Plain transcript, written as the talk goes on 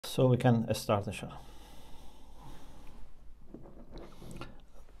So we can start inshallah.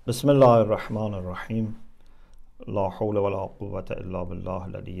 Bismillah ar-Rahman ar-Rahim. La hawla wa la quwwata illa billah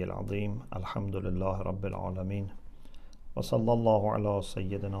al-aliy al-azim. Alhamdulillah rabbil alameen. Wa sallallahu ala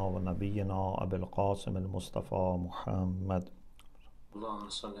sayyidina wa nabiyyina Abil Qasim al-Mustafa Muhammad. اللهم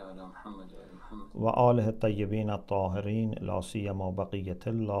صل على محمد وعلى محمد وآله الطيبين الطاهرين لا سيما بقية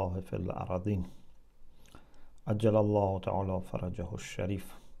الله في الأرضين عجل الله تعالى فرجه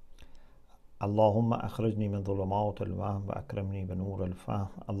الشريف. اللهم أخرجني من ظلمات الوهم وأكرمني بنور الفهم.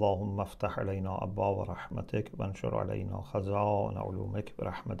 اللهم افتح علينا أبواب رحمتك وانشر علينا خزائن علومك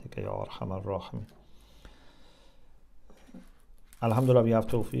برحمتك يا أرحم الراحمين. Alhamdulillah, we have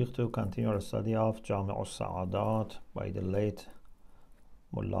tawfiq to continue our study of Jami' al-Sa'adat by the late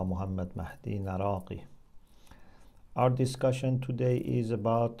Mullah Muhammad Mahdi Naraqi. Our discussion today is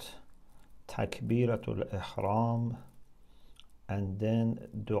about Takbirat al-Ihram and then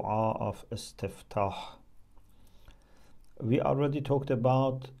Dua of Istiftah. We already talked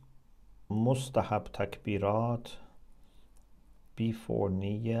about Mustahab Takbirat before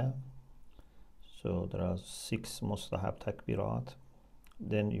Niyyah. So there are 6 Mustahab Takbirat.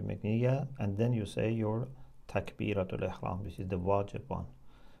 Then you make Niyyah and then you say your Takbirat al-Ihram. This is the wajib one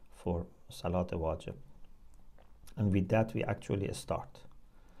for Salat wajib. And with that we actually start.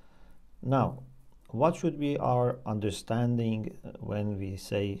 Now, what should be our understanding when we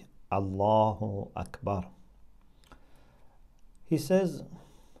say Allahu Akbar? He says,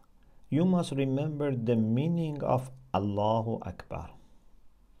 you must remember the meaning of Allahu Akbar.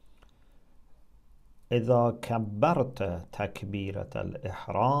 إذا كبرت تكبيرة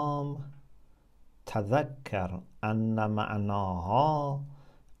الإحرام تذكر أن معناها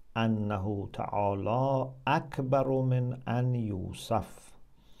أنه تعالى أكبر من أن يوصف.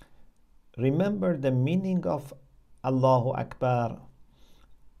 Remember, the meaning of Allahu Akbar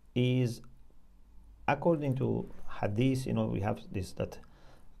is, according to hadith, we have this, that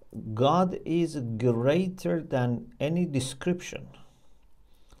God is greater than any description.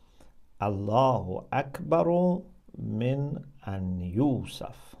 Allahu Akbaru min an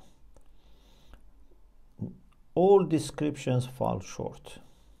yusaf. All descriptions fall short.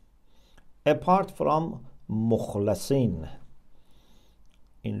 Apart from mukhlasin.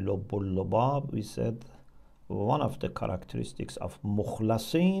 In Lubul Lubab, we said one of the characteristics of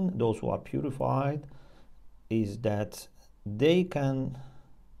mukhlasin, those who are purified, is that they can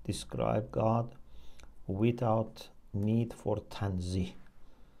describe God without need for tanzih.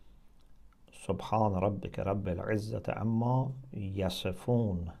 Subhan rabbika rabbil izzati amma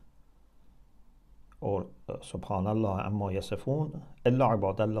yasifun, or Subhanallah amma yasifun illa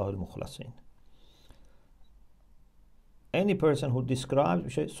ibadallah al-mukhlasin. Any person who describes, we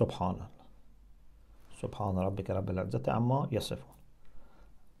say Subhanallah. Subhana rabbika rabbil izzati amma yasifun.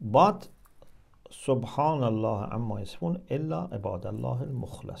 But Subhanallah amma yasifun illa ibadallah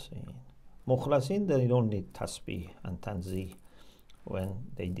al-mukhlasin. Mukhlasin, they don't need tasbih and tanzih when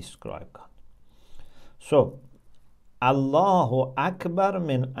they describe God. So, Allahu Akbar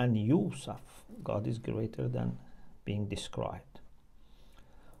min an yusaf. God is greater than being described.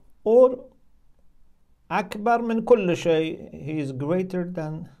 Or Akbar min kulli shay, he is greater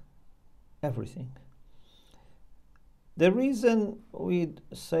than everything. The reason we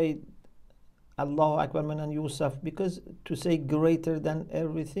say Allahu Akbar min an yusaf, because to say greater than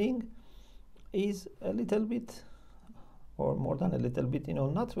everything is a little bit, or more than a little bit,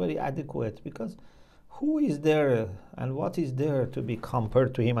 not very adequate, because who is there and what is there to be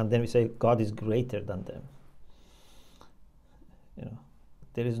compared to him, and then we say God is greater than them.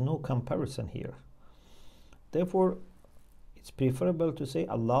 There is no comparison here. Therefore, it's preferable to say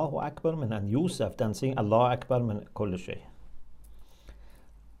Allahu Akbar min an yusaf than saying Allahu Akbar min kulli shay.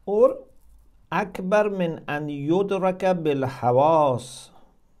 Or Akbar min an yudraka bil hawas.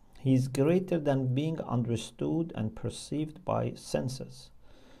 He is greater than being understood and perceived by senses,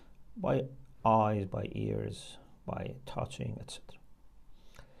 by eyes, by ears, by touching, etc.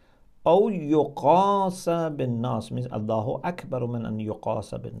 أو يقاس بالناس means Allahu Akbar min an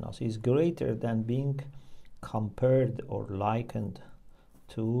yuqasa بالناس. He is greater than being compared or likened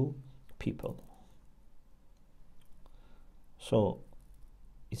to people. So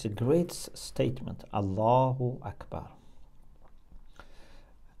it's a great statement, Allahu Akbar.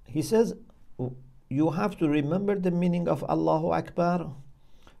 He says you have to remember the meaning of Allahu Akbar.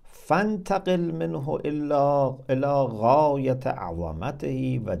 فانتقل منه إلى غاية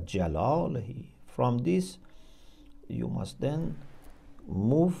عظمته وجلاله. From this you must then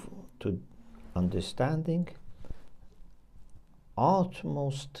move to understanding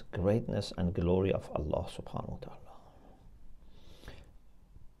utmost greatness and glory of Allah subhanahu wa ta'ala.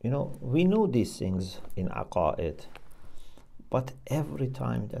 we know these things in aqa'id, but every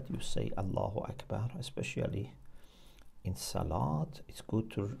time that you say Allahu Akbar, especially in Salat, it's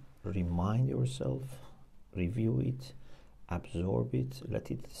good to remind yourself, review it, absorb it, let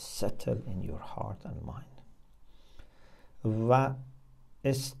it settle in your heart and mind. و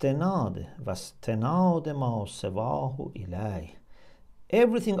استناد ما سواه إليه.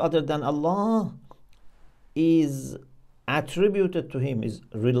 Everything other than Allah is attributed to Him, is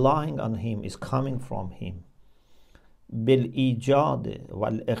relying on Him, is coming from Him. بالإيجاد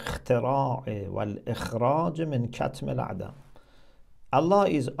والاختراع والإخراج من كتم العدم. Allah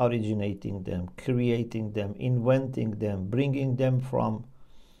is originating them, creating them, inventing them, bringing them from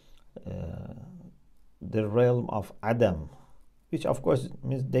the realm of Adam, which of course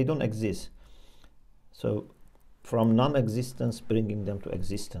means they don't exist. So from non-existence bringing them to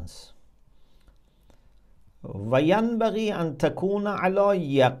existence. وَيَنْبَغِي أَن تَكُونَ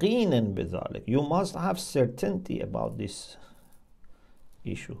عَلَى يَقِينٍ بِذَلِكَ. You must have certainty about this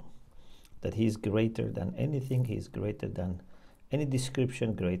issue, that He is greater than anything, He is greater than any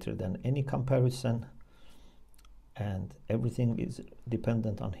description, greater than any comparison, and everything is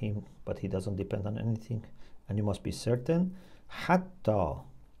dependent on Him, but He doesn't depend on anything. And you must be certain حتى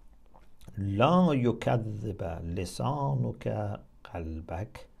لا يكذب لسانك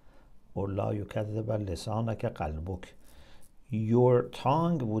قلبك or لا يكذب لسانك قلبك. Your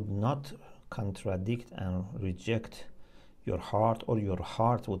tongue would not contradict and reject your heart, or your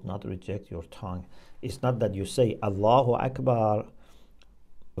heart would not reject your tongue. It's not that you say Allahu Akbar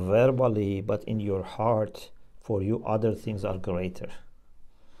verbally, but in your heart for you other things are greater.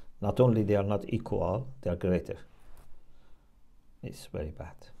 Not only they are not equal, they are greater. It's very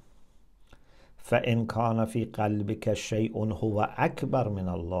bad. فَإِنْ كَانَ فِي قَلْبِكَ شَيْءٌ هُوَ أَكْبَرْ مِنَ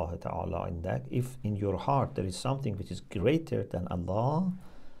اللَّهِ تَعَالَى. In that, if in your heart there is something which is greater than Allah,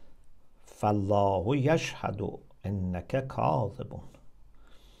 فَاللَّهُ يَشْهَدُ إِنَّكَ كَاذِبٌ.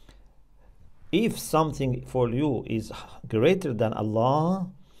 If something for you is greater than Allah,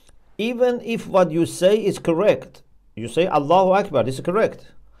 even if what you say is correct, you say Allahu Akbar, this is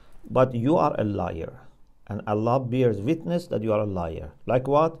correct, but you are a liar, and Allah bears witness that you are a liar. Like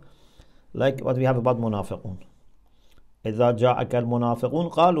what? Like what we have about munafiqun. إِذَا جَاءَكَ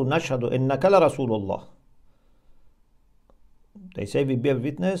الْمُنَافِقُونَ قَالُوا نَشْهَدُ إِنَّكَ لَرَسُولُ اللَّهِ. They say we bear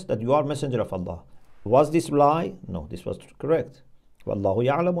witness that you are messenger of Allah. Was this lie? No, this was correct. وَاللَّهُ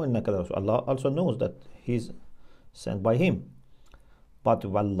يَعْلَمُ إِنَّكَ لَرَسُولُ. Allah also knows that He's sent by Him. But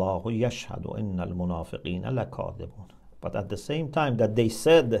وَاللَّهُ يَشْهَدُ إِنَّ الْمُنَافِقِينَ لَكَاذِبُونَ. But at the same time that they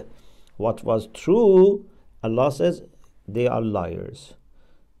said what was true, Allah says they are liars,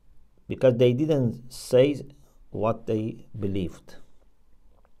 because they didn't say what they believed.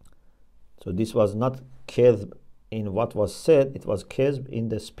 So this was not kizb in what was said, it was kizb in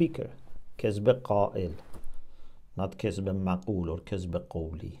the speaker. Kizb qa'il, not kizb maqul or kizb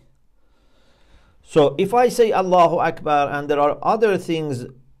qawli. So if I say Allahu Akbar and there are other things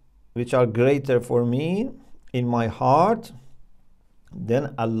which are greater for me in my heart,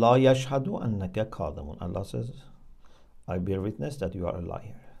 then Allah yashhadu annaka kadhamun. Allah says, I bear witness that you are a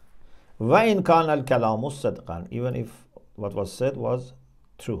liar. وَإِنْ كَانَ الْكَلَامُ صَدْقًا. Even if what was said was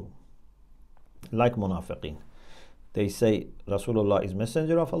true. Like munafiqeen. They say Rasulullah is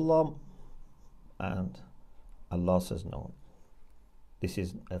messenger of Allah, and Allah says no. This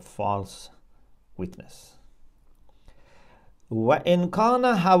is a false witness. وَإِنْ كَانَ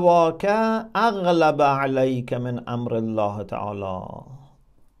هَوَاكَ أَغْلَبَ عَلَيْكَ مِنْ أَمْرِ اللَّهِ تَعَالَى.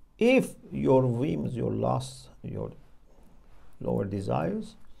 If your whims, your lusts, your lower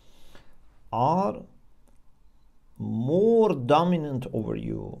desires are more dominant over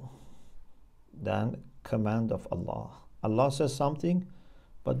you than command of Allah. Allah says something,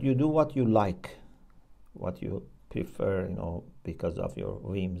 but you do what you like, what you prefer, because of your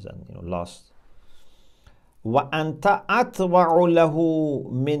whims and lust. وَأَنْتَ أَتْوَعُ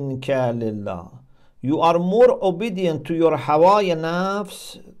لَهُ مِنْكَ لِلَّهِ. You are more obedient to your hawa ya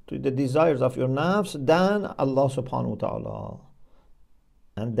nafs, to the desires of your nafs, than Allah subhanahu wa ta'ala,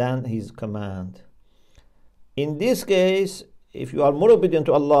 and than His command. In this case, if you are more obedient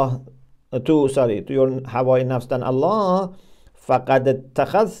to Allah, to your hawa ya nafs than Allah, فَقَدْ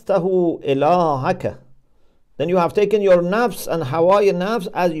اتَّخَذْتَهُ إِلَهَكَ. Then you have taken your nafs and hawa ya nafs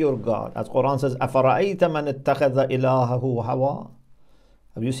as your God. As Quran says, أَفَرَأَيْتَ مَنِ اتَّخَذَ إِلَهَهُ هَوَى.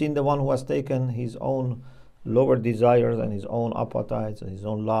 Have you seen the one who has taken his own lower desires and his own appetites and his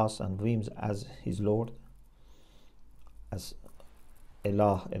own lusts and whims as his Lord? As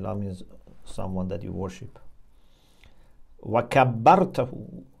Ilah. Ilah means someone that you worship.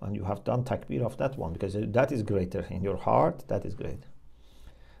 وَكَبَّرْتَهُ. And you have done takbir of that one, because that is greater in your heart, that is great.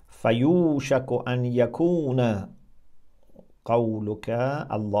 فَيُوشَكُ أَنْ يَكُونَ قَوْلُكَ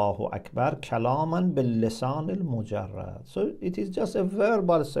Allahu Akbar كَلَامًا بِاللِّسَانِ الْمُجَرَّدِ. So it is just a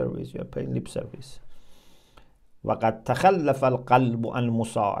verbal service, you are paying lip service. وَقَدْ تَخَلَّفَ الْقَلْبُ عَنْ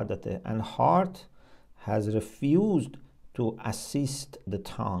مُسَاعَدَتِهِ, and heart has refused to assist the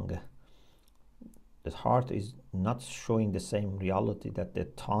tongue. The heart is not showing the same reality that the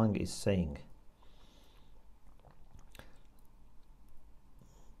tongue is saying.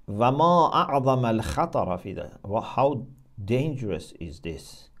 وَمَا أَعْظَمَ الْخَطَرَ فِي ذَلِكَ, how dangerous is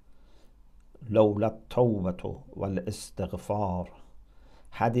this? لَوْلَا التَّوْبَةُ وَالْإِسْتِغْفَارُ,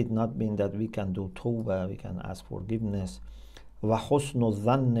 had it not been that we can do tawbah, we can ask forgiveness, وَحُسْنُ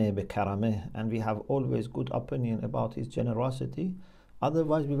الظَّنِّ بِكَرَمِهِ, and we have always good opinion about his generosity,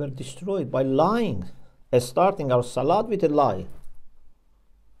 otherwise we were destroyed by lying, starting our salat with a lie.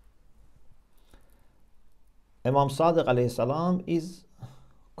 Imam Sadiq alayhi salam is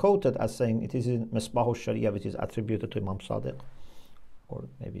quoted as saying, it is in Misbah al-Sharia, which is attributed to Imam Sadiq, or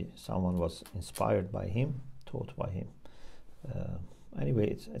maybe someone was inspired by him, taught by him.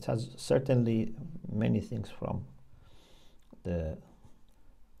 Anyway, it has certainly many things from the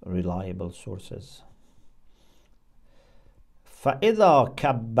reliable sources. فَإِذَا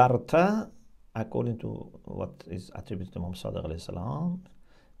كَبَّرْتَ, according to what is attributed to Imam Sadiq alayhi salam,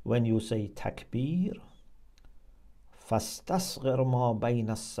 when you say takbir, فَاسْتَصْغِرْ مَا بَيْنَ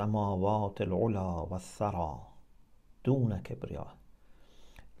السَّمَاوَاتِ الْعُلَى وَالثَّرَى دُونَ كِبْرِيَا.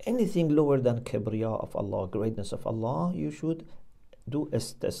 Anything lower than kibriya of Allah, greatness of Allah, you should do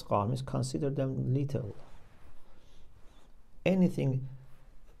istisqa, means consider them little. Anything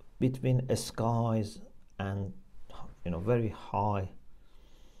between skies and very high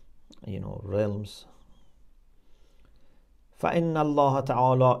realms. فإن الله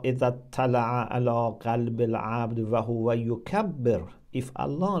تعالى إذا اطلع على قلب العبد وهو يكبر, if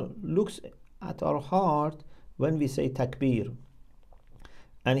Allah looks at our heart when we say takbir,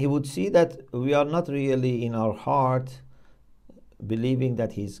 and he would see that we are not really in our heart believing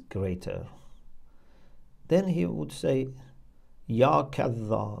that he's greater, then he would say, Ya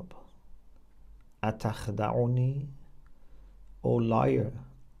kadhab atakhda'uni, O liar,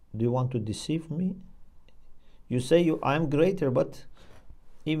 do you want to deceive me? You say I'm greater, but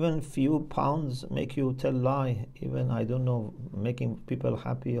even few pounds make you tell lie, even I don't know, making people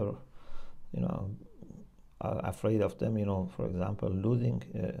happy or afraid of them, for example, losing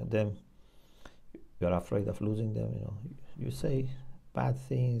them. You're afraid of losing them, you say bad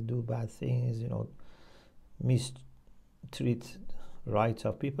things, do bad things, mistreat rights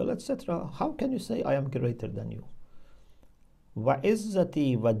of people, etc. How can you say I am greater than you?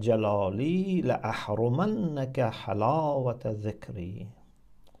 وَعِزَّتِي وَجَلَالِي لَأَحْرُمَنَّكَ حَلَاوَةَ ذِكْرِي.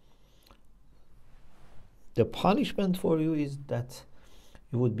 The punishment for you is that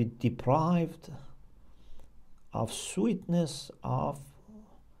you would be deprived of sweetness of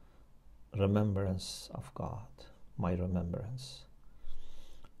remembrance of God, my remembrance.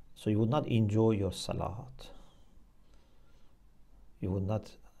 So you would not enjoy your salat. You would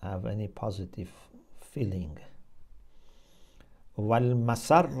not have any positive feeling.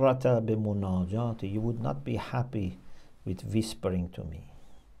 وَالْمَسَرَّةَ بِمُنَاجَاتِ, you would not be happy with whispering to me.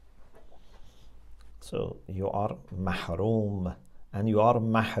 So you are mahroom and you are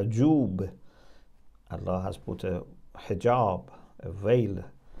mahjoob. Allah has put a hijab, a veil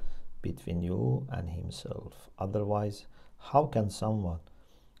between you and himself. Otherwise, how can someone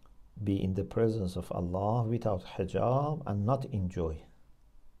be in the presence of Allah without hijab and not enjoy?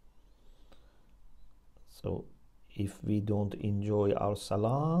 So if we don't enjoy our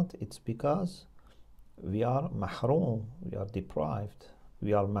salat, it's because we are mahroom, we are deprived,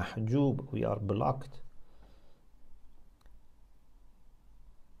 we are mahjoob, we are blocked.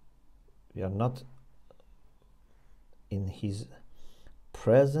 We are not in his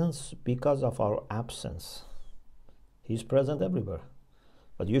presence because of our absence. He's present everywhere,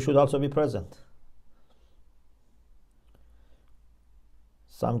 but you should also be present.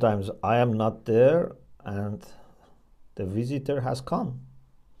 Sometimes I am not there and the visitor has come.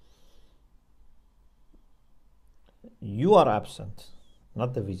 You are absent,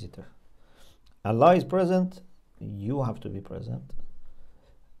 not the visitor. Allah is present, you have to be present.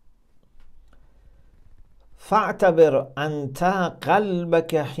 فَاعْتَبِرْ أَنْتَ قَلْبَكَ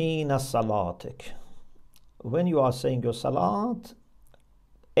حِينَ صَلَاتِكَ. When you are saying your salat,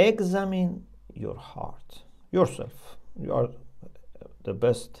 examine your heart, yourself. You are the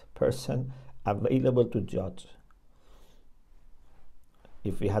best person available to judge.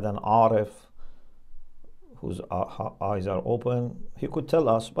 If we had an Arif whose eyes are open, he could tell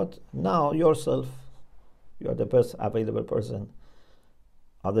us, but now yourself, you are the best available person.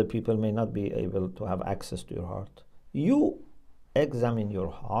 Other people may not be able to have access to your heart. You examine your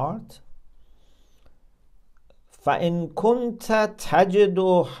heart. فإن كنت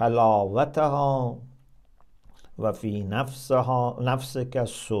تجد حلاوتها وفي نفسك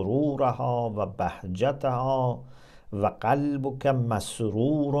سرورها وبهجتها وقلبك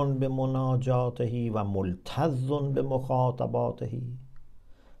مسرور بمناجاته وملتذ بمخاطباته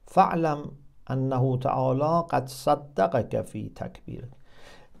فاعلم أنه تعالى قد صدقك في تكبيرك.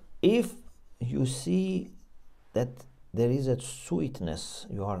 If you see that there is a sweetness,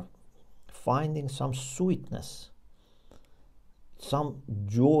 you are finding some sweetness, some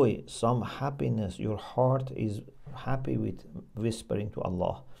joy, some happiness, your heart is happy with whispering to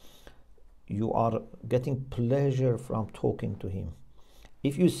Allah, you are getting pleasure from talking to Him.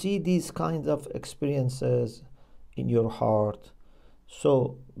 If you see these kinds of experiences in your heart,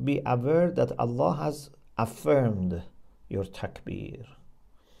 so be aware that Allah has affirmed your takbir.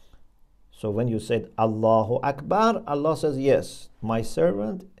 So when you said Allahu Akbar, Allah says, yes, my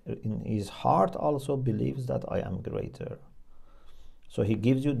servant in his heart also believes that I am greater. So He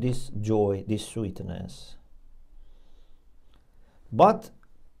gives you this joy, this sweetness. But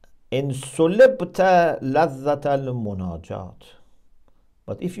in sulibta ladhat al-munajat,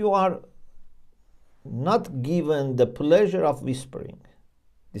 but if you are not given the pleasure of whispering,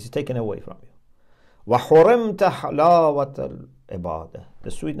 this is taken away from you. وَحُرِمْتَ حَلَاوَةَ الْعِبَادَةِ,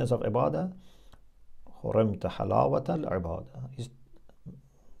 the sweetness of ibadah, حُرِمْتَ حَلَاوَةَ الْعِبَادَةِ,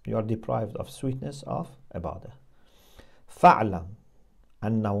 you are deprived of sweetness of ibadah. فَعْلَمْ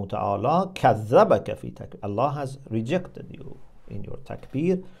أَنَّهُ تَعَالَى كَذَّبَكَ فِي تَكْبِيرٍ, Allah has rejected you in your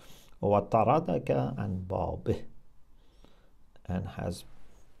takbir, وَطَرَدَكَ عَنْ بَابِهِ, and has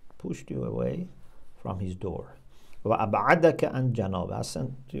pushed you away from His door. وَأَبْعَدَكَ عَنْ جَنَابِهِ, has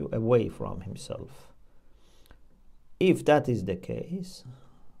sent you away from Himself. If that is the case,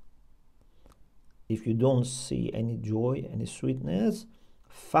 if you don't see any joy, any sweetness,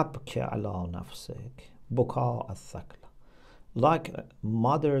 فَابْكِ عَلَى نَفْسِكَ بُكَاءَ الثَّكْلَ, like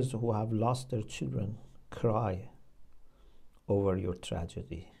mothers who have lost their children cry over your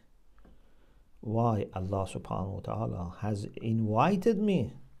tragedy. Why? Allah subhanahu wa ta'ala has invited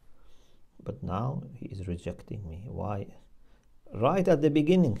me, but now He is rejecting me. Why? Right at the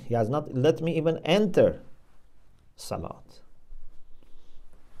beginning, He has not let me even enter Salat.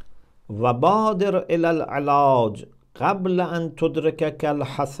 وَبَادِرْ إِلَى الْعِلَاجِ قَبْلَ أَن تُدْرِكَكَ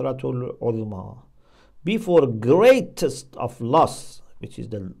الْحَسْرَةُ الْعُظْمَى, before greatest of loss, which is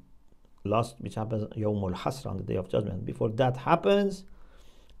the loss which happens Yawmul Hasr, on the Day of Judgment. Before that happens,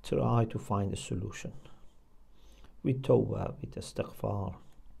 try to find a solution with tawbah, with istighfar,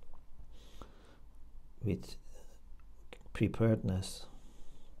 with preparedness.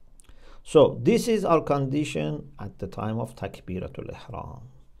 So this is our condition at the time of Takbiratul Ihram.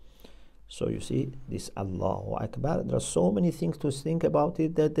 So you see, this Allahu Akbar, there are so many things to think about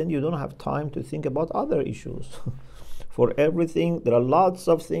it that then you don't have time to think about other issues. For everything, there are lots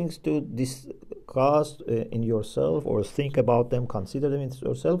of things to discuss in yourself, or think about them, consider them in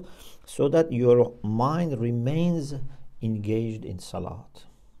yourself, so that your mind remains engaged in Salat.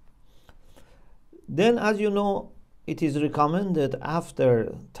 Then, as you know, it is recommended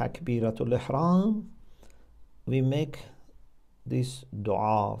after Takbiratul Ihram, we make this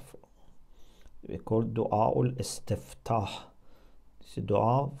dua, we call dua al-istiftah. This is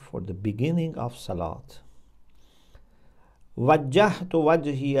dua for the beginning of Salat. وَجَّهْتُ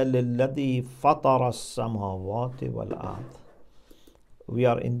وَجْهِيَ لِلَّذِي فَطَرَ السَّمَاوَاتِ وَالْأَرْضِ. We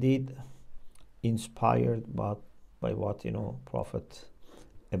are indeed inspired by what, Prophet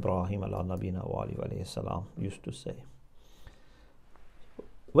Ibrahim ala nabina wa alayhi salam used to say.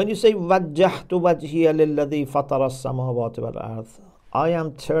 When you say وَجَّهْتُ وَجْهِيَ لِلَّذِي فَطَرَ السَّمَاوَاتِ وَالْأَرْضِ, I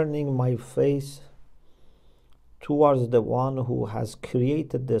am turning my face towards the one who has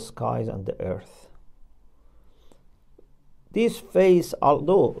created the skies and the earth. This face,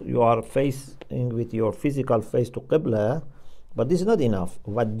 although you are facing with your physical face to Qibla, but this is not enough.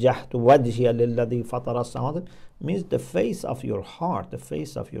 وَجَّهْتُ وَجْهِيَ لِلَّذِي فَطَرَ السَّمَاوَاتِ means the face of your heart, the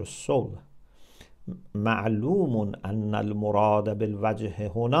face of your soul. مَعْلُومٌ أَنَّ الْمُرَادَ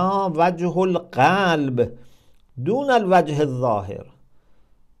بِالْوَجْهِ هُنَا وَجْهُ الْقَلْبِ دُونَ الْوَجْهِ الظَّاهِرِ.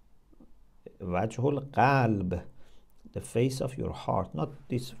 وَجْهُ الْقَلْبِ, the face of your heart, not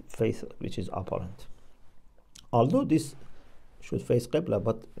this face which is apparent. Although this should face Qibla,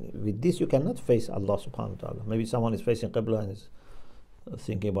 but with this you cannot face Allah subhanahu wa ta'ala. Maybe someone is facing Qibla and is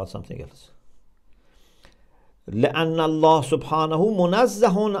thinking about something else. لأن الله سبحانه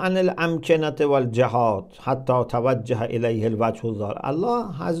منزه عن الأمكنة والجهات حتى توجه إليه الوجه الظاهر.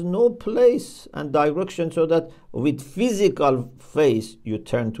 Allah has no place and direction so that with physical face you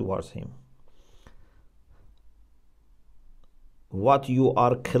turn towards him. What you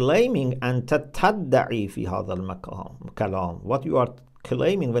are claiming أنت تدعي في هذا الكلام, what you are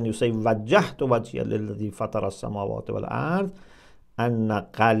claiming when you say وجهت وجهي للذي فطر السماوات والأرض أن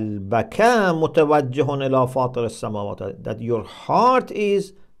قلبك متوجه إلى فاطر السماوات, that your heart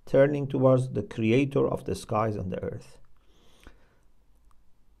is turning towards the creator of the skies and the earth.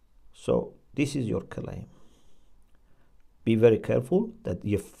 So this is your claim. Be very careful that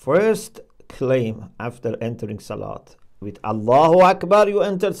your first claim after entering Salat, with Allahu Akbar you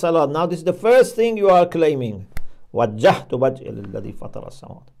entered Salat. Now this is the first thing you are claiming. وَجَّهْتُ وَجْهِي لِلَّذِي فَطَرَ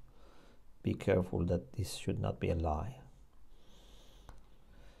السَّمَاوَاتِ. Be careful that this should not be a lie.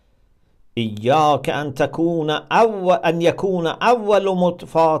 إياك أن يكون أول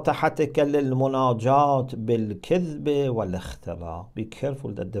مفاتحتك للمناجاة بالكذب والاختلاء. Be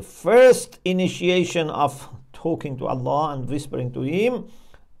careful that the first initiation of talking to Allah and whispering to Him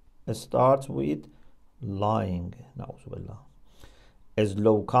starts with lying. نعوذ بالله. إذ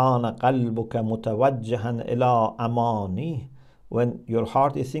لو كان قلبك متوجها إلى أماني, when your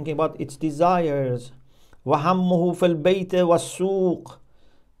heart is thinking about its desires, وهمه في البيت والسوق,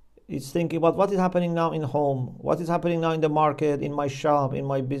 it's thinking about what is happening now in home, what is happening now in the market, in my shop, in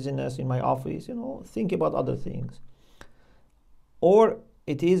my business, in my office, think about other things. Or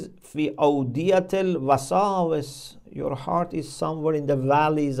it is في أودية الوساوس, your heart is somewhere in the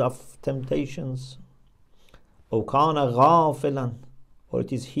valleys of temptations. أو كان غافلا, or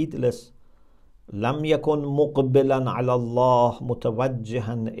it is heedless. لم يكن مقبلا على الله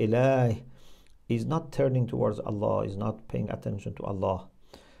متوجها إليه, is not turning towards Allah, is not paying attention to Allah.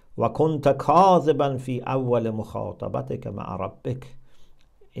 وَكُنْتَ كَاذِبًا فِي أَوَّلِ مُخَاطَبَتِكَ مَعَ رَبِّكَ,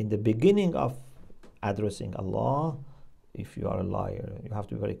 in the beginning of addressing Allah, if you are a liar, you have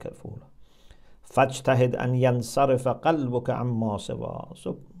to be very careful. فَاجْتَهِدْ أَنْ يَنْصَرِفَ قَلْبُكَ عَمَّا سِوَاهُ.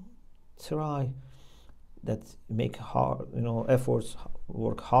 So try that, make hard, efforts,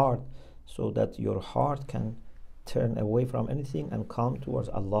 work hard so that your heart can turn away from anything and come towards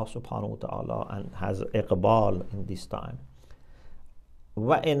Allah subhanahu wa ta'ala and has iqbal in this time.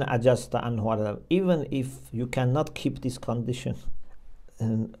 وَإِنْ أَجَزْتَ عَنْهُ, even if you cannot keep this condition,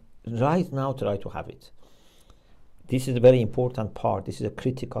 and right now try to have it. This is a very important part. This is a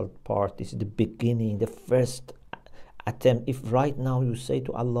critical part. This is the beginning, the first attempt. If right now you say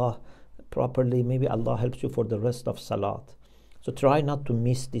to Allah properly, maybe Allah helps you for the rest of Salat. So try not to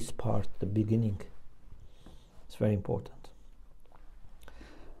miss this part, the beginning. It's very important.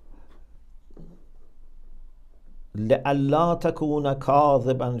 لَأَلَّا تَكُونَ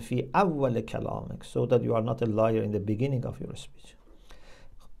كَاذِبًا فِي أَوَّلِ كَلَامِكَ, so that you are not a liar in the beginning of your speech.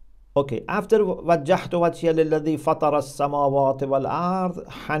 Okay, after وَجَّهْتُ وَجْهِيَ لِلَّذِي فَطَرَ السَّمَاوَاتِ وَالْأَرْضِ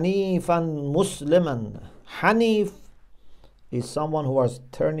حَنِيفًا مُسْلِمًا. Hanif is someone who is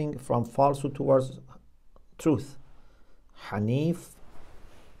turning from falsehood towards truth. Hanif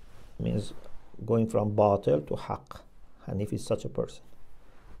means going from batil to haq. Hanif is such a person.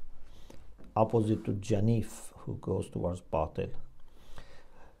 Opposite to Janif, who goes towards batil.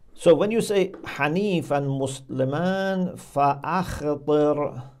 So when you say Hanif and Musliman,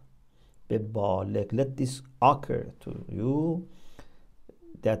 فَأَخْطِرْ بِبَالِكَ, let this occur to you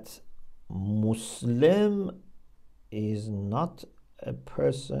that Muslim is not a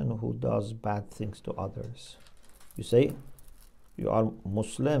person who does bad things to others. You say you are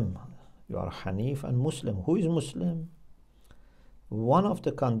Muslim, you are Hanif and Muslim. Who is Muslim? One of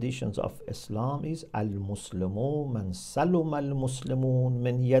the conditions of Islam is al-Muslimu man saluma al-Muslimun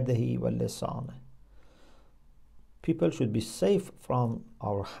min yadihi wa lisaneh. People should be safe from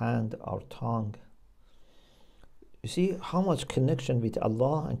our hand, our tongue. You see how much connection with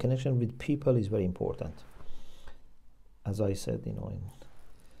Allah and connection with people is very important. As I said, in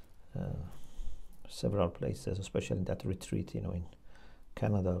several places, especially in that retreat, in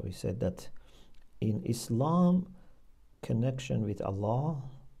Canada, we said that in Islam, connection with Allah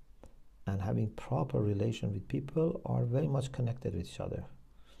and having proper relation with people are very much connected with each other.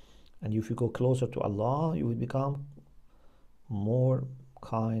 And if you go closer to Allah, you will become more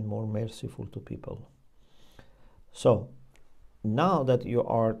kind, more merciful to people. So now that you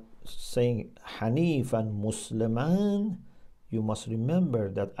are saying Hanif and Musliman, you must remember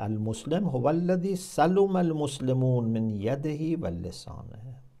that al-Muslim huwa alladhi saluma al-Muslimun min yadihi wa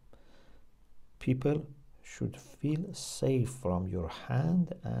lisaneh. People should feel safe from your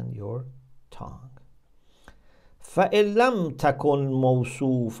hand and your tongue. فإن لم تكن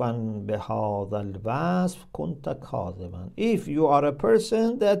موصوفا بهذا الوصف كنت كاذبا. If you are a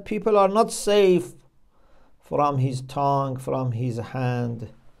person that people are not safe from his tongue, from his hand,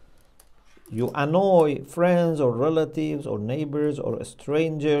 you annoy friends or relatives or neighbors or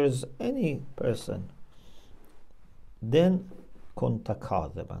strangers, any person, then كنت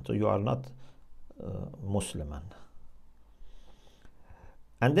كاذبا. So you are not Musliman.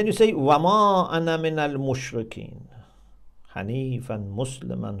 And then you say وما أنا من المشركين حنيفا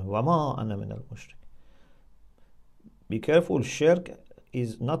مسلما وما أنا من المشركين. Be careful, shirk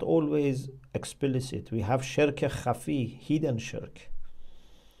is not always explicit. We have shirk khafi, hidden shirk.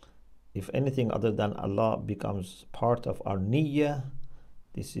 If anything other than Allah becomes part of our niyyah,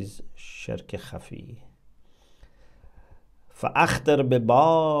 this is shirk khafi. فأخطر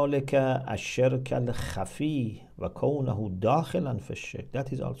ببالك الشرك الخفي وكونه داخلا في الشرك.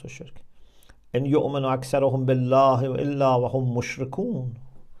 That is also shirk. إن يؤمن أكثرهم بالله وإلا وهم مشركون.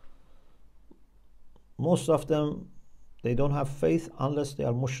 Most of them, they don't have faith unless they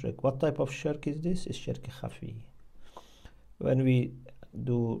are mushrik. What type of shirk is this? It's shirk khafi. When we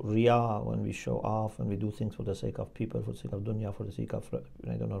do riyah, when we show off, when we do things for the sake of people, for the sake of dunya, for the sake of,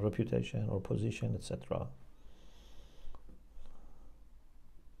 I don't know, reputation or position, etc.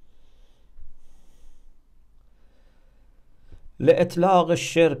 لإطلاق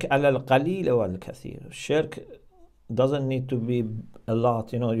الشرك على القليل والكثير. Shirk doesn't need to be a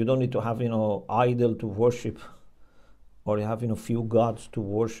lot, you don't need to have, idol to worship, or you have, few gods to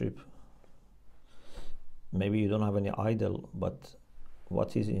worship. Maybe you don't have any idol, but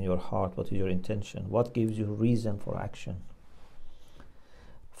what is in your heart? What is your intention? What gives you reason for action?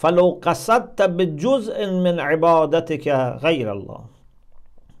 فلو قصدت بجزء من عبادتك غير الله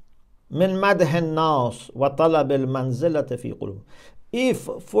من مدح الناس وطلب المنزلة في قلوب. If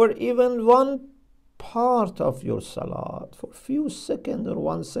for even one part of your salat, for few seconds or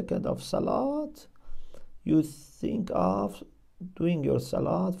 1 second of salat, you think of doing your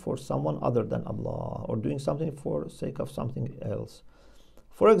salat for someone other than Allah, or doing something for sake of something else.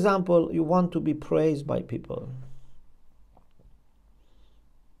 For example, you want to be praised by people.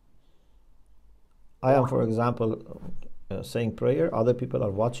 I am, for example, saying prayer, other people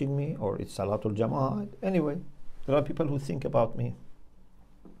are watching me, or it's Salatul Jama'ah. Anyway, there are people who think about me.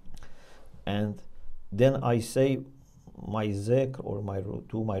 And then I say my zikr or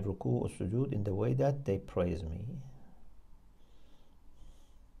do my ruku or sujood in the way that they praise me.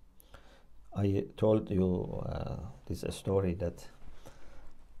 I told you this story that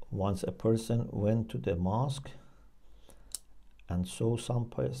once a person went to the mosque and saw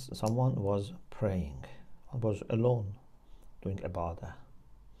someone was praying, was alone doing ibadah,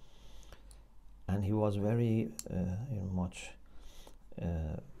 and he was very much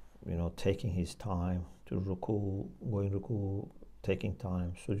taking his time to ruku, going ruku, taking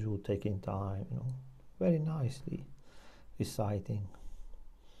time, sujood, taking time, very nicely reciting.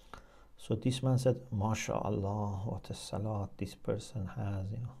 So this man said, MashaAllah, what a salat this person has,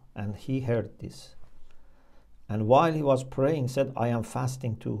 and he heard this. And while he was praying, said, I am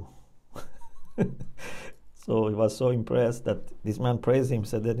fasting too. So he was so impressed that this man praised him,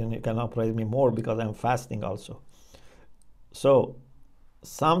 said that you cannot praise me more because I'm fasting also. So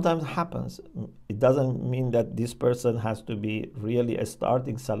sometimes happens. It doesn't mean that this person has to be really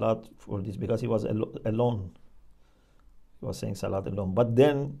starting salat for this, because he was alone. He was saying salat alone. But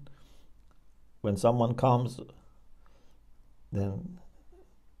then when someone comes, then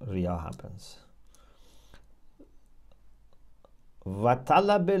riyah happens.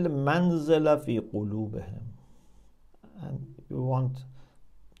 وَطَلَبِ الْمَنْزِلَ فِي قُلُوبِهِمْ. And you want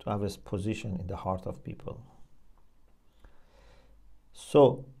to have a position in the heart of people.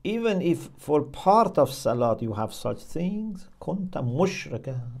 So even if for part of salat you have such things, كُنْتَ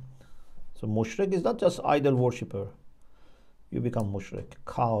مُشْرِكًا. So mushrik is not just idol worshipper. You become mushrik.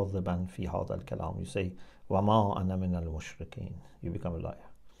 كَاذِبًا فِي هَذَا الْكَلَامِ. You say, وَمَا أَنَا مِنَ الْمُشْرِكِينَ. You become a liar.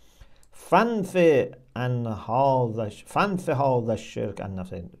 فَانْفِ هَذَا الشِّرْكَ عَنْ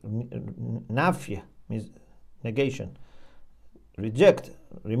نَفْسِهِ. Nafya means negation. Reject,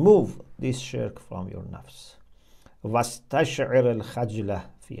 remove this shirk from your nafs. وَاسْتَشْعِرِ الْخَجْلَةِ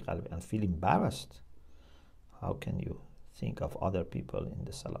فِي قَلْبِ. And feel embarrassed. How can you think of other people in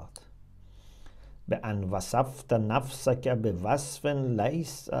the salat? بأن وصفت نفسك بوصف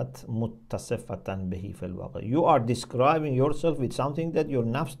ليست متصفة به في الواقع. You are describing yourself with something that your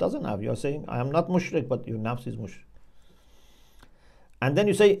nafs doesn't have. You are saying, I am not mushrik, but your nafs is mushrik. And then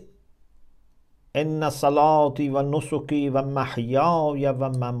you say, إن صلاتي ونسكي ومحياي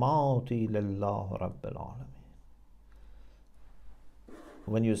ومماتي لله رب العالمين.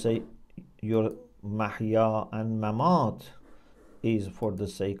 When you say your mahya and mamat is for the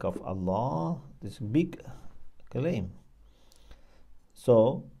sake of Allah. This big claim.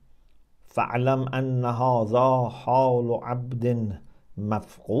 So, فَاعْلَمْ أَنَّ هَذَا حَالُ عَبْدٍ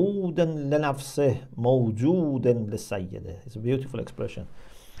مَفْقُودًا لِنَفْسِهِ مَوْجُودًا لِسَيِّدِهِ. It's a beautiful expression.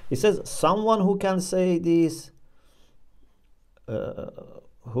 It says, someone who can say this,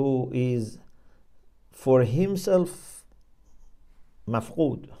 who is for himself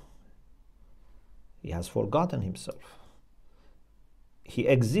mafqud, he has forgotten himself. He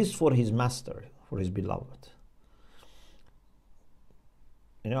exists for his master, for his beloved.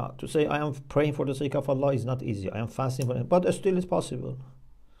 You know, to say I am praying for the sake of Allah is not easy. I am fasting for it, but still it's possible.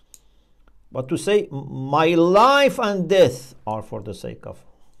 But to say my life and death are for the sake of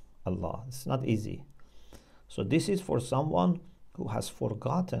Allah, it's not easy. So this is for someone who has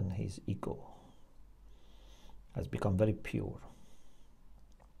forgotten his ego, has become very pure.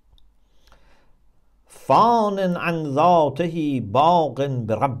 فَانٍ عَنْ ذَاتِهِ بَاغٍ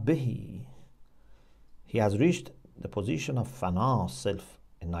بِرَبِّهِ. He has reached the position of fana,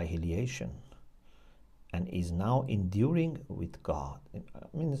 self-annihilation, and is now enduring with God.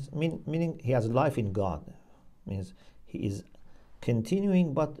 Meaning he has life in God. Means he is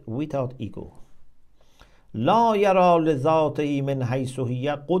continuing but without ego. لا يرى لذاته من حيث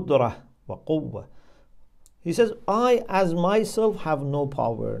هي قدرة وقوة. He says, I as myself have no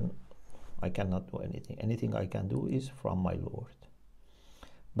power. I cannot do anything. Anything I can do is from my Lord.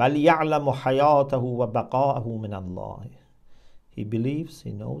 بل يعلم حياته وبقاءه من الله. He believes,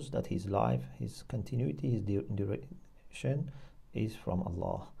 he knows that his life, his continuity, his duration is from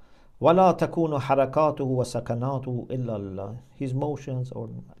Allah. ولا تكون حركاته وسكناته إلا لله. His motions or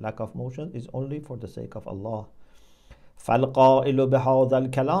lack of motion is only for the sake of Allah. فالقائل بهذا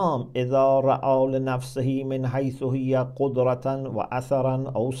الكلام إذا رأى لنفسه من حيث هي قدرة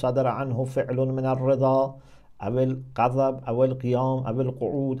وأثرا أو صدر عنه فعل من الرضا أو الغضب أو القيام أو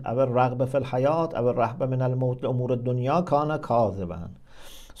القعود أو الرغبة في الحياة أو الرهبة من الموت لأمور الدنيا كان كاذبا.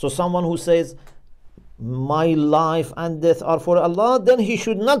 So someone who says my life and death are for Allah, then he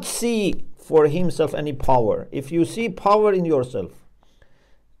should not see for himself any power. If you see power in yourself,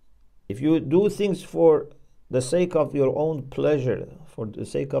 if you do things for the sake of your own pleasure, for the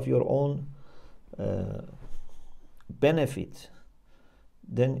sake of your own benefit,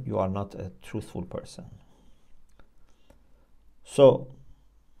 then you are not a truthful person. So,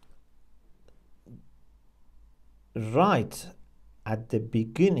 right at the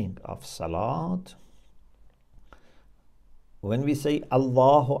beginning of Salat, when we say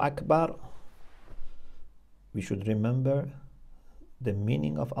Allahu Akbar, we should remember the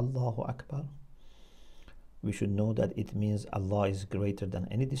meaning of Allahu Akbar. We should know that it means Allah is greater than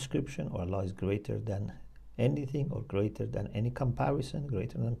any description, or Allah is greater than anything, or greater than any comparison,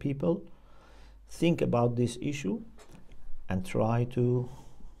 greater than people. Think about this issue and try to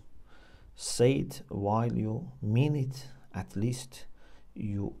say it while you mean it. At least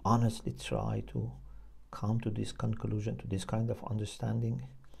you honestly try to come to this conclusion, to this kind of understanding.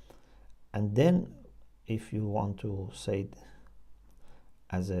 And then if you want to say it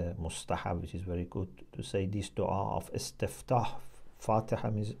as a mustahab, which is very good, to say this dua of istiftah. Fatiha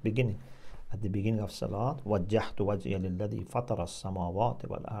means beginning. At the beginning of Salat, وَجَّهْتُ وَجْهِيَ لِلَّذِي فَطَرَ السَّمَاوَاتِ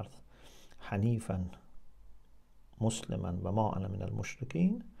وَالْأَرْضِ حَنِيفًا مُسْلِمًا وَمَا أَنَا مِنَ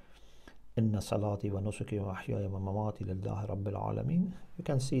الْمُشْرِكِينَ إِنَّ صَلَاتِي وَنُسُكِي وَمَحْيَايَ وَمَمَاتِي لِلَّهِ رَبِّ الْعَالَمِينَ. You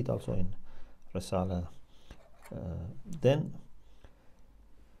can see it also in Risala. Then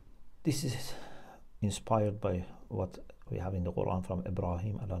this is inspired by what we have in the Quran from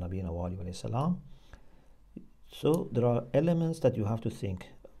Ibrahim ala nabiyina wa alayhi salam. So there are elements that you have to think.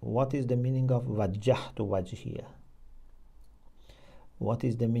 What is the meaning of wajjahtu wajhiya? What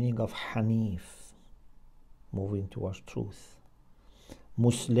is the meaning of Hanif? Moving towards truth.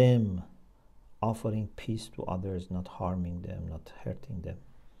 Muslim, offering peace to others, not harming them, not hurting them.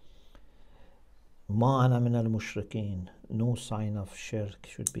 Ma ana min al-mushrikeen, no sign of shirk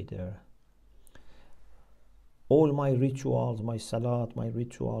should be there. All my rituals, my salat, my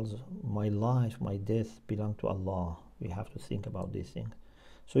rituals, my life, my death belong to Allah. We have to think about these things.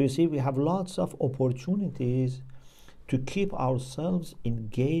 So you see, we have lots of opportunities to keep ourselves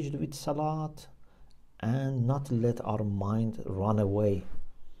engaged with salat and not let our mind run away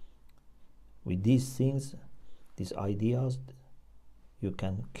with these things, these ideas. You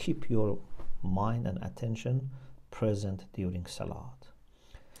can keep your mind and attention present during salat.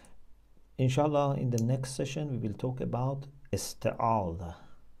 Inshallah, in the next session, we will talk about isti'adha.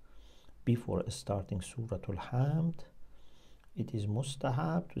 Before starting Surah Al-Hamd, it is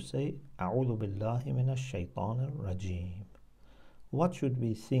mustahab to say, A'udhu billahi minash shaitanir rajim. What should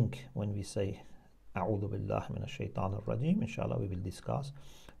we think when we say A'udhu billahi minash shaitanir rajim. Inshallah, we will discuss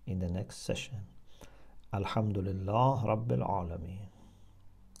in the next session. Alhamdulillah Rabbil Alameen.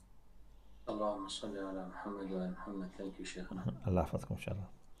 Allahumma salli ala Muhammad wa ala Muhammad. Thank you, Sheikh. Allah Fatkum, inshallah.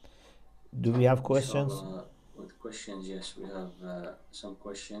 Do we have questions? Inshallah, with questions, yes, we have some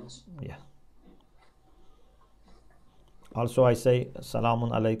questions. Yeah. Also, I say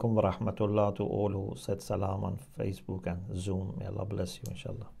Salamun alaikum wa rahmatullah to all who said salam on Facebook and Zoom. May Allah bless you,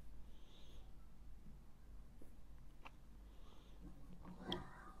 inshallah.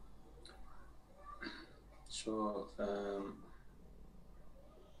 So,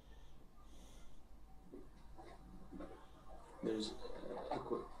 there's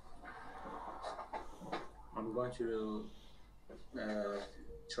I'm going to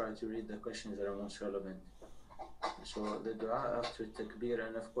try to read the questions that are most relevant. So the dua after takbir,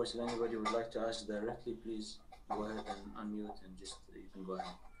 and of course if anybody would like to ask directly, please go ahead and unmute and just you can go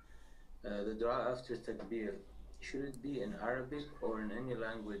ahead. The dua after takbir, should it be in Arabic or in any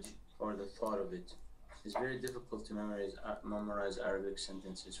language, or the thought of it? It's very difficult to memorize Arabic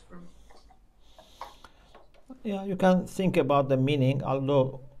sentences for me. Yeah, you can think about the meaning,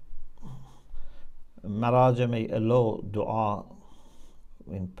 although Maraja may allow dua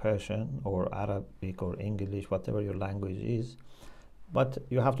in Persian or Arabic or English, whatever your language is, but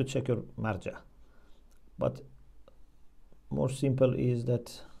you have to check your marja. But more simple is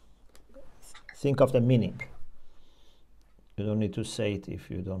that think of the meaning. You don't need to say it if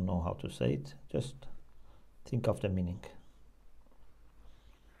you don't know how to say it. Just think of the meaning.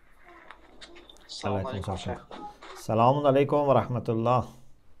 Assalamu alaikum wa rahmatullah.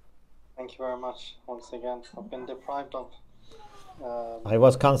 Thank you very much once again. I've been deprived of. I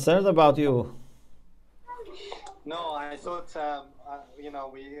was concerned about you. No, I thought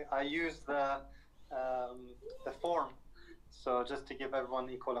I used the form, so just to give everyone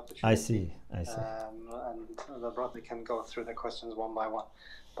equal opportunity. I see. And the brother can go through the questions one by one.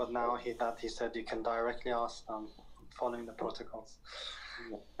 But now he said you can directly ask them, following the protocols.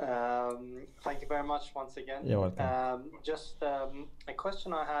 Thank you very much once again. You're welcome. Just a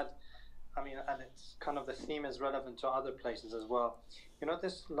question I had. I mean, and it's kind of the theme is relevant to other places as well. You know,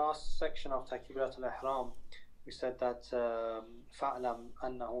 this last section of Takbirat al-Ihram, we said that فَعْلَمْ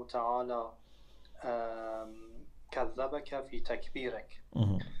أَنَّهُ تَعَالَى كَذَّبَكَ فِي تَكْبِيرِكَ.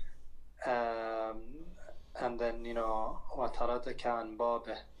 And then, you know, وَتَرَدَكَ عَنْ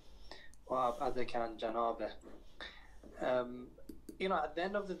بَابِهِ وَأَبْعَدَكَ عَنْ جَنَابِهِ. You know, at the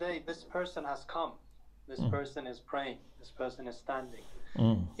end of the day, this person has come. This person is praying. This person is standing.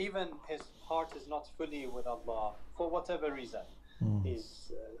 Even his heart is not fully with Allah for whatever reason.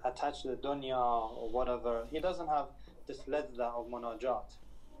 He's attached to the dunya or whatever. He doesn't have this ladha of munajat.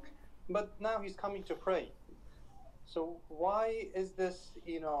 But now he's coming to pray. So why is this,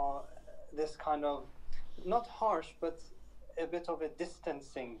 you know, this kind of, not harsh, but a bit of a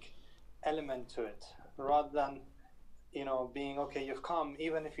distancing element to it, rather than, you know, being, okay, you've come,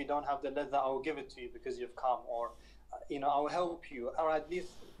 even if you don't have the ladha, I will give it to you because you've come, or you know, I will help you, or at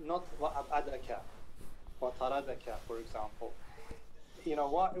least not وَأَبْعَدَكَ وَتَرَدَكَ, for example. You know,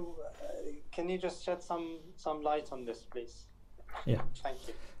 what? Can you just shed some light on this, please? Yeah. Thank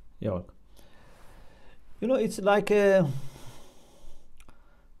you. You're welcome. You know, it's like a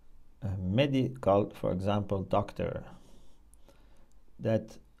medical, for example, doctor,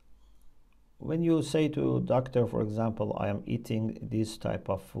 that when you say to doctor, for example, I am eating this type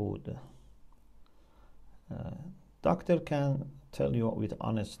of food, doctor can tell you with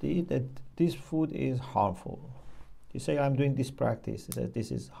honesty that this food is harmful. You say, I'm doing this practice, he says, this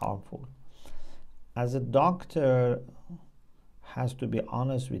is harmful. As a doctor has to be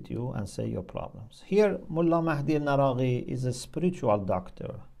honest with you and say your problems. Here, Mullah Mahdi al-Naraghi is a spiritual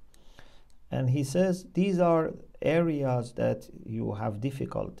doctor. And he says, these are areas that you have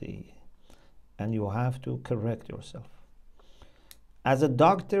difficulty and you have to correct yourself. As a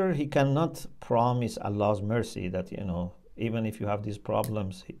doctor, he cannot promise Allah's mercy that, you know, even if you have these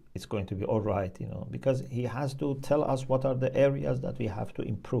problems, it's going to be all right, you know, because he has to tell us what are the areas that we have to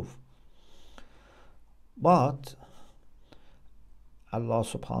improve. But Allah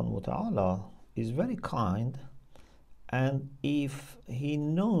subhanahu wa ta'ala is very kind, and if he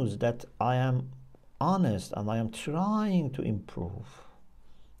knows that I am honest and I am trying to improve,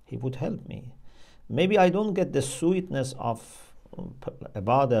 he would help me. Maybe I don't get the sweetness of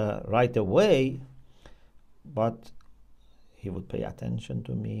ibadah right away, but he would pay attention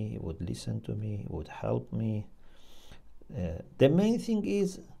to me, he would listen to me, he would help me. The main thing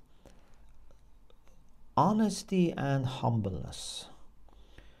is honesty and humbleness.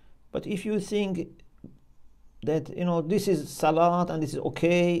 But if you think that, you know, this is salat and this is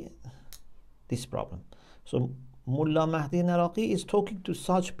okay, this problem. So Mullah Mahdi Naraqi is talking to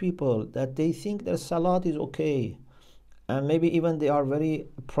such people that they think their salat is okay, and maybe even they are very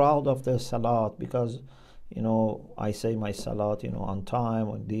proud of their salat because, you know, I say my salat, you know, on time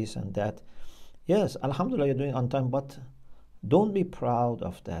or this and that. Yes, alhamdulillah, you're doing on time, but don't be proud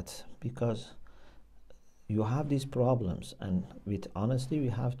of that, because you have these problems, and with honesty we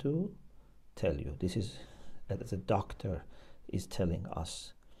have to tell you. This is, as a doctor is telling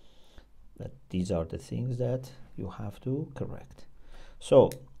us, that these are the things that you have to correct. So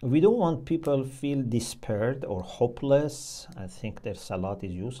we don't want people feel despaired or hopeless and think their salat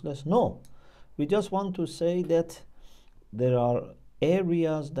is useless. No, we just want to say that there are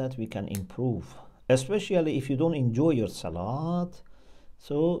areas that we can improve, especially if you don't enjoy your salat.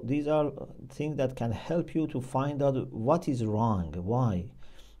 So these are things that can help you to find out what is wrong, why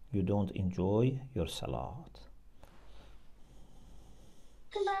you don't enjoy your salat.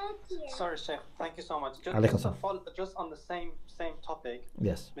 Sorry, Sheikh. Thank you so much. Just on the same topic.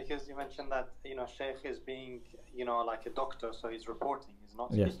 Yes. Because you mentioned that, you know, Sheikh is being, you know, like a doctor, so he's reporting. He's not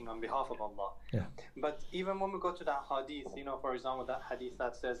Yes. speaking on behalf of Allah. Yeah. But even when we go to that hadith, you know, for example, that hadith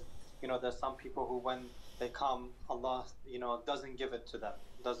that says, you know, there's some people who, when they come, Allah, you know, doesn't give it to them,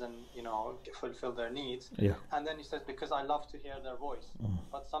 doesn't, you know, fulfill their needs. Yeah. And then he says, because I love to hear their voice.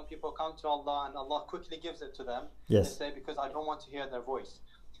 But some people come to Allah and Allah quickly gives it to them. Yes. They say, because I don't want to hear their voice.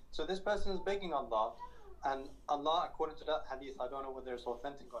 So this person is begging Allah, and Allah, according to that hadith, I don't know whether it's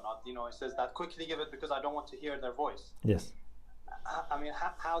authentic or not, you know, it says that quickly give it because I don't want to hear their voice. Yes. I mean,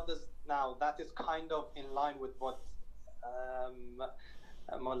 how does, now that is kind of in line with what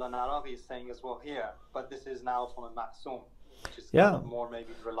Mullah Naraqi is saying as well here, but this is now from a ma'soom, which is kind of more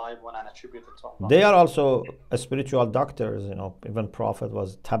maybe reliable and attributed to Allah. They are also spiritual doctors, you know, even Prophet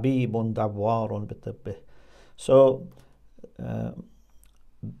was tabibun dawarun bitabbih. So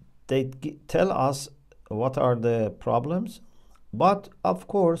they tell us what are the problems, but of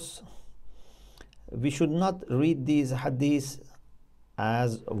course we should not read these hadiths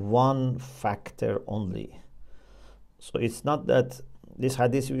as one factor only. So it's not that this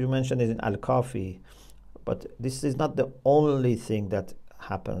hadith you mentioned is in Al-Kafi, but this is not the only thing that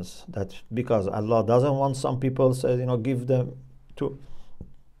happens, that because Allah doesn't want some people, says, you know, give them to,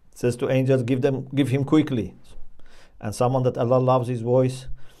 says to angels, give him quickly, and someone that Allah loves his voice,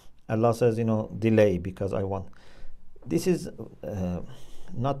 Allah says, you know, delay because I want. This is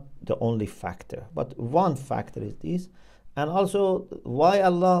not the only factor, but one factor is this. And also why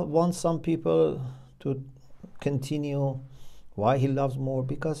Allah wants some people to continue, why he loves more,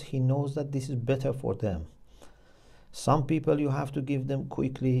 because he knows that this is better for them. Some people you have to give them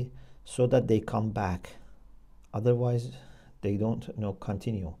quickly so that they come back, otherwise they don't, you know,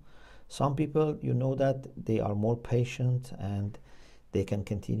 continue. Some people, you know, that they are more patient and they can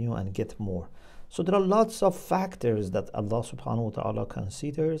continue and get more. So there are lots of factors that Allah subhanahu wa ta'ala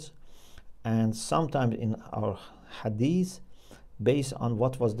considers, and sometimes in our hadith, based on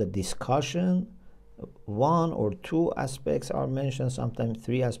what was the discussion, one or two aspects are mentioned, sometimes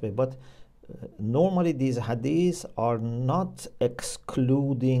three aspects, but normally these hadiths are not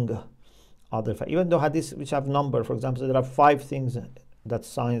excluding other factors. Even though hadiths which have number, for example, there are 5 things that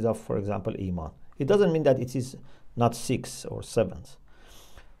signs of, for example, iman. It doesn't mean that it is not 6 or 7.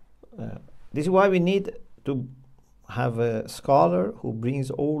 This is why we need to have a scholar who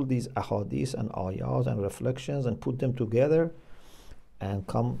brings all these ahadith and ayat and reflections and put them together and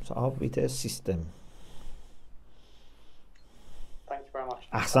comes up with a system. Thank you very much.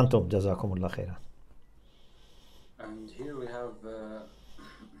 Ahsantum, jazakumullah khairan. And here we have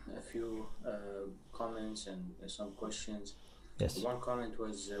a few comments and some questions. Yes. One comment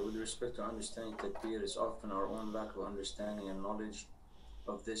was, with respect to understanding takbir, is often our own lack of understanding and knowledge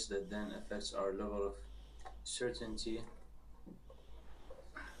of this that then affects our level of certainty.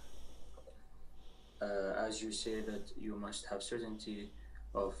 As you say that you must have certainty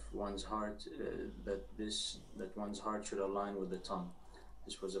of one's heart, that one's heart should align with the tongue.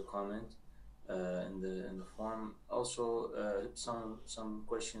 This was a comment in the form. Also, some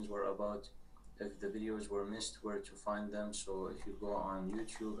questions were about if the videos were missed, where to find them. So if you go on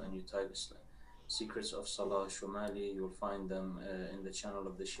YouTube and you type Secrets of Salat Shomali, you'll find them in the channel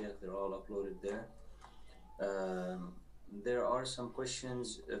of the Sheikh. They're all uploaded there. There are some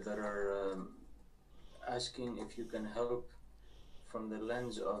questions that are asking if you can help from the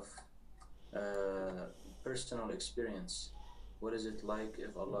lens of personal experience. What is it like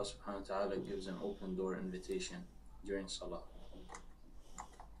if Allah subhanahu wa ta'ala gives an open door invitation during Salah?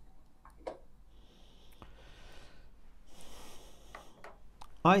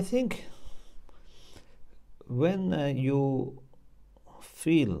 I think when you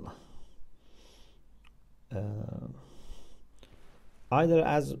feel either,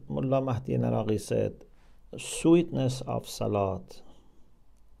 as Mullah Mahdi Naraghi said, sweetness of Salat,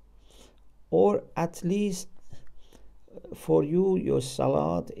 or at least for you, your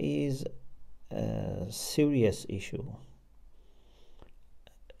Salat is a serious issue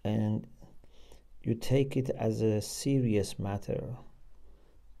and you take it as a serious matter,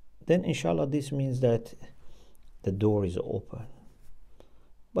 then inshallah this means that the door is open.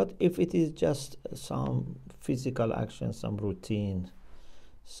 But if it is just some physical action, some routine,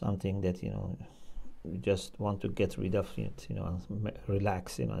 something that you just want to get rid of it, and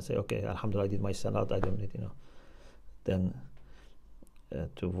relax, and say, okay, alhamdulillah, I did my Salat, I don't need, then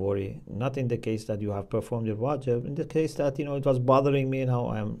to worry. Not in the case that you have performed your wajib, in the case that it was bothering me, now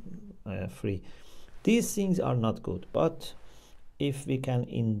I am free. These things are not good. But if we can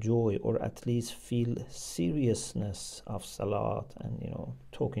enjoy or at least feel seriousness of Salat and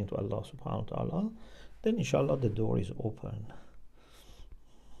talking to Allah subhanahu wa ta'ala, then inshallah the door is open.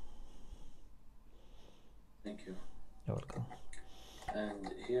 Thank you. You're welcome. And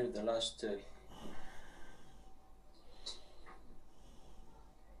here the last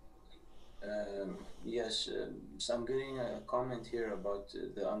so I'm getting a comment here about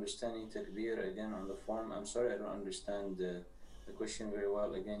the understanding takbir again on the form. I'm sorry I don't understand the question very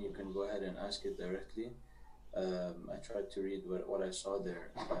well. Again, you can go ahead and ask it directly. I tried to read what I saw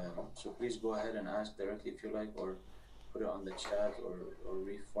there. So please go ahead and ask directly if you like, or put it on the chat, or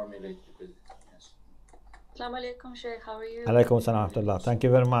reformulate, because yes. Assalamu alaikum, Sheikh. How are you? Alaikum assalam wa rahmatullah. Thank you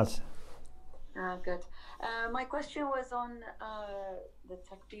very much. Good. My question was on the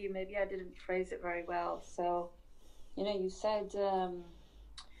takbir. Maybe I didn't phrase it very well. So, you said,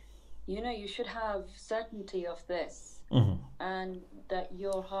 you should have certainty of this, and that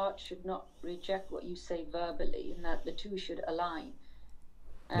your heart should not reject what you say verbally, and that the two should align.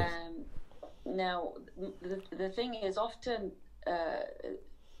 Yes. Now, the thing is, often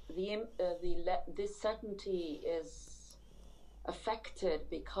this certainty is affected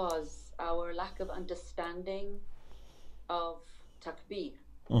because our lack of understanding of takbir,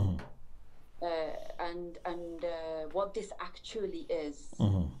 and what this actually is,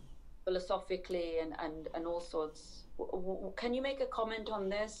 philosophically and all sorts. Can you make a comment on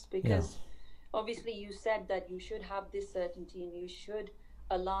this? Because obviously you said that you should have this certainty and you should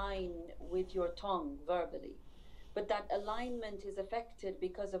align with your tongue verbally, but that alignment is affected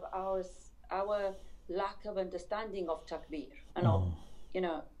because of our lack of understanding of takbir and all,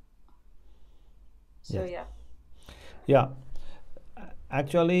 so yeah,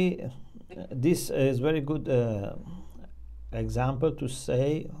 actually this is very good example to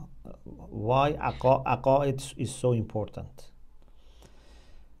say why aqaid is so important.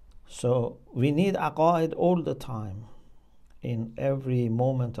 So we need aqaid all the time. In every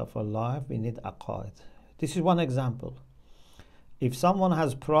moment of our life we need aqaid. This is one example. If someone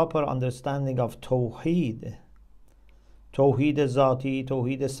has proper understanding of Tawheed, Tawheed Zati,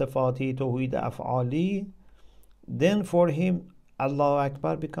 Tawheed Sifati, Tawheed Af'ali, then for him Allahu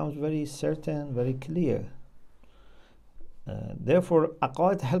Akbar becomes very certain, very clear. Therefore,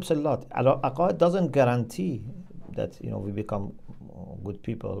 aqaid helps a lot. Aqaid doesn't guarantee that we become good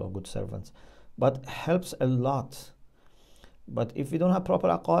people or good servants, but helps a lot. But if we don't have proper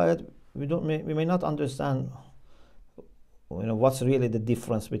aqaid, we may not understand what's really the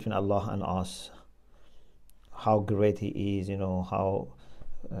difference between Allah and us, how great He is, how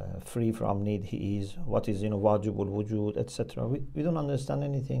free from need He is, what is wajibul wujud, etc. We don't understand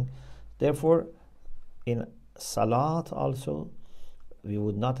anything. Therefore, in Salat also we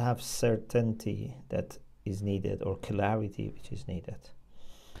would not have certainty that is needed or clarity which is needed.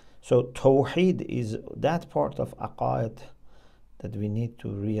 So Tawheed is that part of aqaid that we need to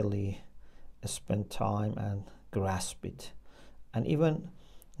really spend time and grasp it, and even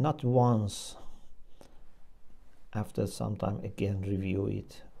not once, after some time again review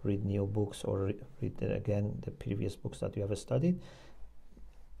it, read new books, or read again the previous books that you have studied.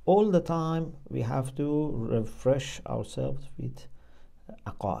 All the time we have to refresh ourselves with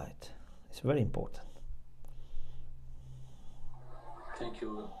aqaid. It's very important. Thank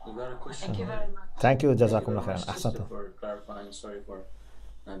you. We got a question. Thank you very much. Thank you. Jazakumullah Thank you very khairan. much, sister, Ahsantum. for clarifying. Sorry for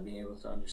not being able to understand.